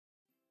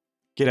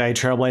G'day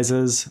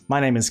Trailblazers, my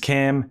name is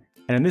Cam,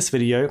 and in this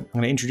video I'm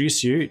going to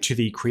introduce you to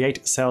the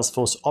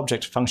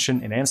CreateSalesforceObject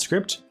function in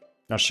AMPscript,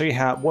 and I'll show you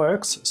how it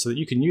works so that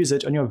you can use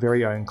it on your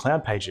very own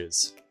cloud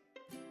pages.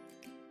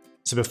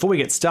 So before we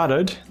get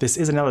started, this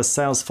is another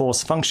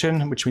Salesforce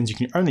function, which means you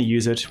can only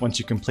use it once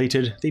you've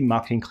completed the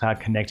Marketing Cloud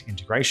Connect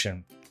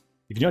integration.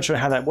 If you're not sure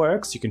how that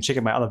works, you can check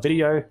out my other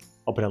video.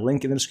 I'll put a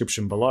link in the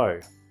description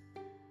below.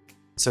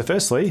 So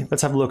firstly,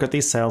 let's have a look at the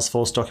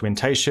Salesforce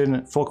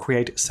documentation for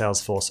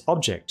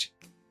CreateSalesforceObject.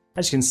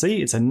 As you can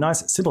see, it's a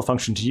nice simple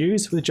function to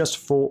use with just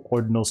 4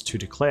 ordinals to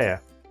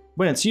declare.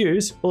 When it's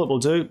used, all it will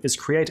do is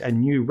create a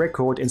new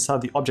record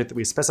inside the object that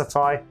we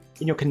specify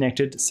in your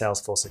connected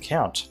Salesforce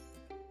account.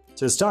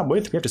 So to start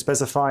with, we have to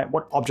specify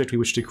what object we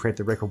wish to create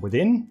the record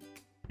within,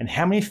 and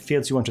how many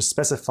fields we want to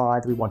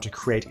specify that we want to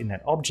create in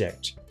that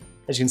object.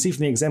 As you can see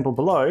from the example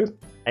below,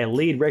 a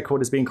lead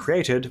record is being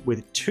created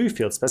with 2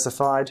 fields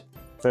specified,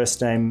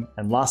 first name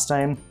and last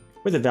name,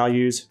 with the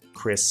values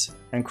Chris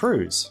and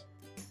Cruz.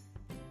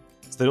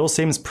 So that all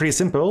seems pretty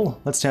simple.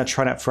 Let's now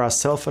try it out for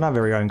ourselves on our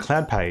very own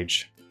cloud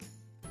page.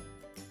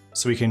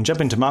 So we can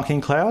jump into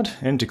Marketing Cloud,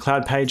 into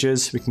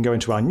CloudPages, we can go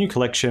into our new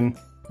collection,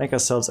 make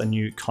ourselves a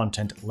new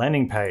content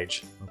landing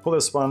page. We'll call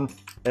this one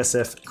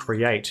SF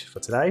Create for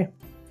today,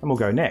 and we'll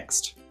go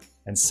next,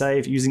 and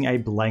save using a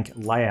blank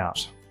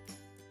layout.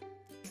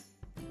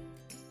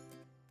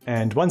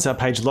 And once our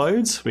page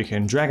loads, we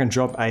can drag and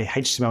drop a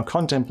HTML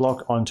content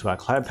block onto our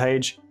cloud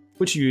page,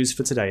 which we use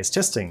for today's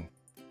testing.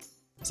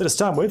 So to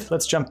start with,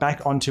 let's jump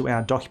back onto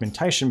our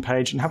documentation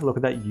page and have a look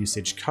at that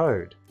usage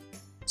code.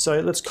 So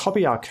let's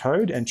copy our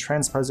code and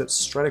transpose it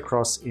straight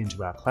across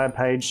into our cloud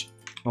page.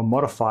 We'll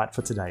modify it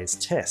for today's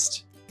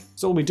test.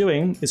 So what we'll be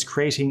doing is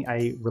creating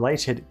a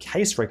related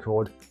case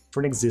record for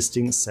an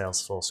existing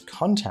Salesforce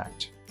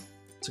contact.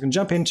 So I can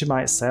jump into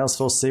my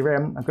Salesforce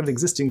CRM. I've got an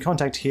existing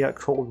contact here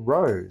called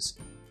Rose.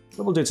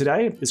 What we'll do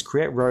today is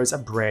create Rose a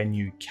brand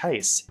new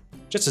case,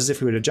 just as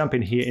if we were to jump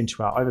in here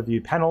into our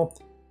overview panel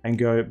and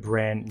go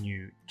brand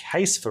new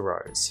case for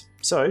Rose.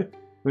 So when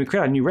we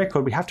create a new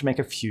record, we have to make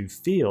a few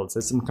fields.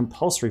 There's some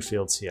compulsory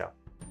fields here.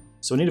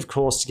 So we need, of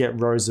course, to get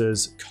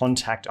Rose's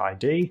contact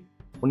ID.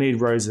 We'll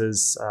need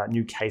Rose's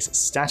new case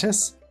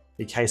status,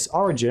 the case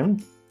origin.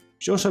 We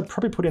should also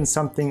probably put in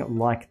something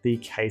like the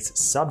case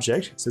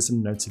subject, so there's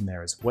some notes in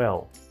there as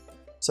well.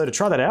 So to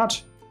try that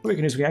out, what we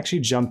can do is we can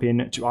actually jump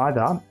in to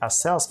either our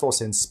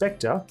Salesforce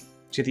inspector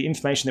to get the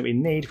information that we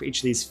need for each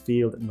of these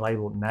field and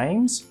label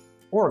names,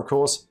 or of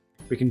course,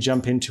 we can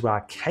jump into our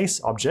case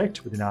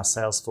object within our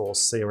Salesforce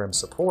CRM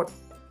support.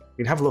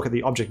 We can have a look at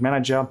the object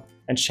manager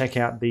and check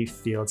out the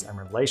fields and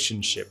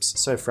relationships.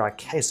 So for our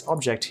case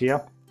object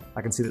here,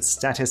 I can see that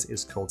status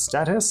is called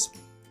status.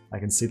 I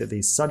can see that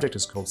the subject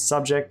is called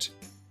subject.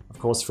 Of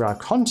course, for our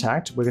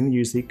contact, we're going to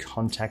use the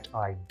contact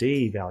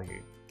ID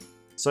value.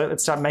 So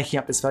let's start making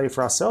up this value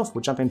for ourselves.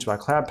 We'll jump into our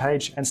cloud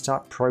page and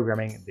start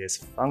programming this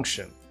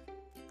function.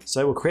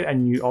 So we'll create a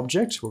new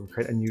object. We'll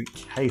create a new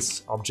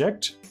case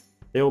object.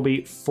 There will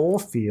be 4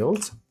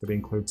 fields that we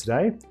include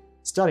today,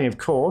 starting of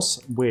course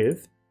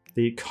with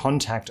the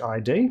contact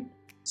ID.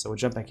 So we'll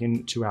jump back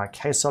into our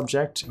case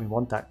object and we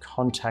want that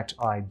contact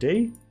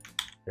ID.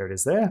 There it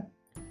is there.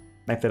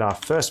 Make that our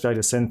first value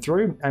to send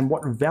through. And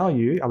what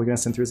value are we going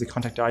to send through as the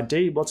contact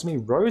ID? Well, it's going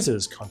to be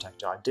Rose's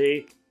contact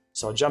ID.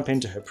 So I'll jump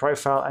into her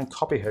profile and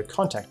copy her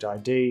contact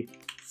ID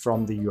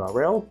from the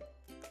URL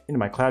into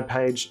my cloud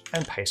page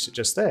and paste it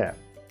just there.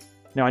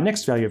 Now our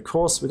next value, of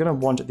course, we're going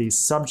to want the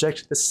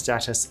subject, the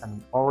status, and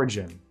the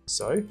origin.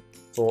 So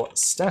for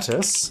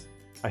status,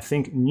 I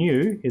think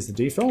new is the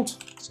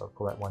default. So I'll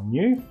call that one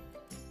new.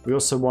 We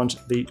also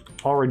want the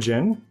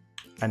origin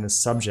and the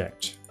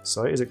subject.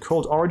 So is it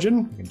called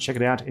origin? You can check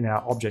it out in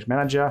our object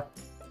manager.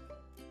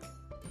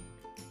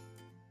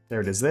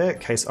 There it is there,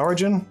 case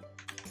origin.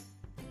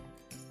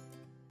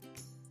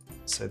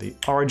 So the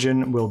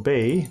origin will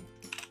be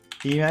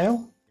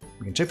email.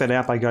 We can check that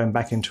out by going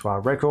back into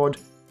our record,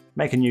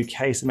 make a new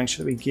case and make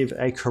sure that we give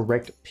a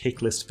correct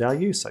pick list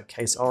value. So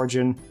case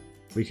origin,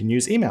 we can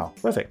use email.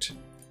 Perfect.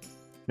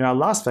 Now our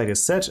last value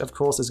set, of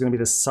course, is going to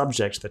be the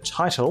subject, the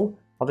title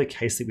of the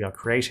case that we are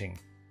creating.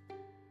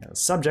 Now the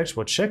subject,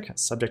 we'll check.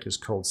 Subject is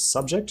called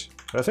subject.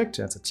 Perfect.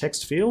 And it's a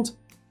text field.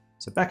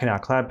 So back in our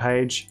cloud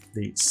page,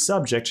 the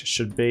subject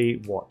should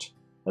be what?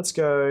 Let's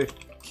go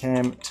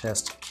cam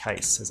test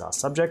case as our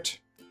subject.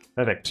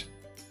 Perfect.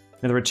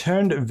 Now the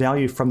returned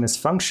value from this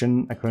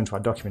function, according to our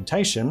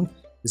documentation,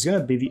 is going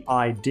to be the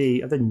ID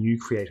of the new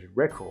created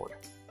record.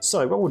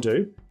 So what we'll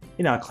do,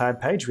 in our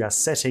cloud page, we are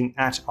setting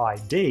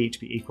 @ID to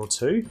be equal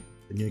to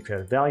the new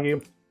created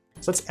value.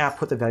 So let's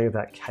output the value of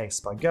that case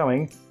by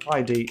going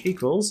ID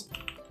equals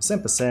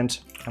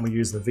 %, and we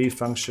use the v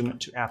function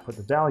to output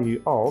the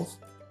value of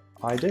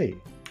ID.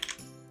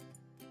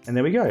 And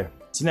there we go.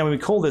 So now when we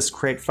call this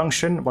create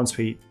function, once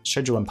we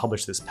schedule and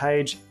publish this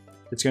page,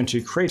 it's going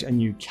to create a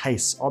new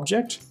case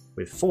object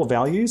with 4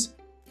 values,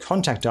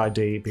 contact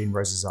ID being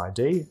Rose's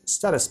ID,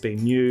 status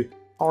being new,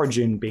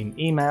 origin being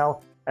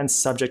email, and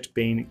subject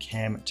being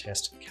cam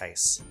test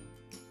case.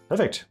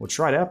 Perfect. We'll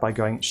try it out by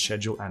going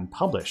schedule and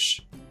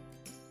publish.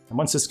 And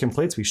once this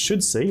completes, we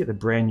should see the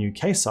brand new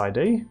case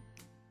ID.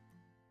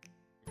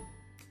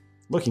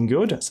 Looking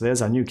good, so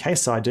there's our new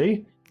case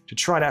ID. To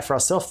try it out for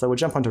ourselves though, we'll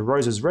jump onto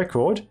Rose's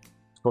record.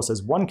 Of course,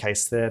 there's one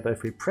case there, but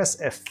if we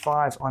press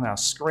F5 on our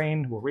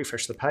screen, we'll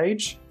refresh the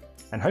page.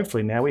 And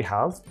hopefully now we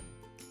have,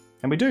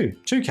 and we do,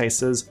 2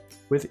 cases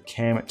with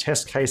CAM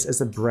test case as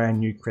the brand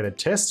new created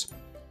test.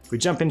 If we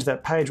jump into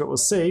that page, what we'll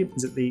see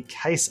is that the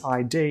case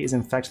ID is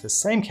in fact the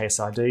same case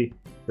ID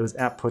that was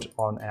output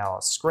on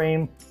our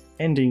screen,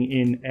 ending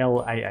in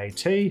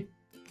LAAT,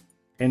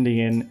 ending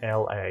in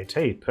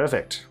LAAT.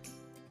 Perfect.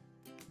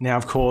 Now,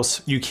 of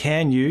course, you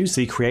can use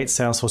the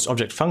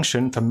CreateSalesforceObject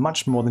function for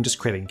much more than just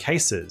creating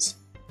cases.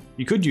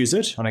 You could use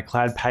it on a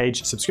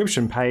CloudPage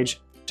subscription page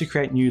to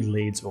create new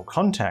leads or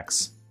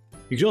contacts.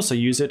 You could also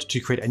use it to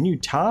create a new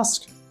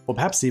task, or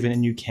perhaps even a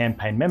new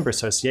campaign member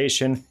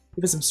association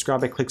if a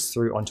subscriber clicks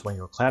through onto one of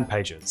your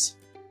CloudPages.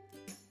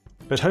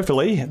 But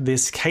hopefully,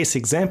 this case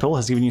example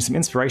has given you some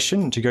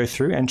inspiration to go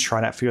through and try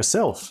it out for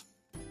yourself.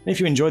 And if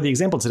you enjoyed the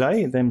example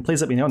today, then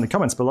please let me know in the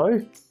comments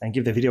below and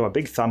give the video a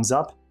big thumbs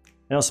up.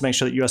 And also make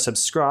sure that you are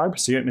subscribed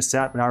so you don't miss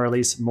out when I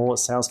release more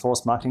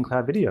Salesforce Marketing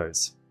Cloud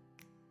videos.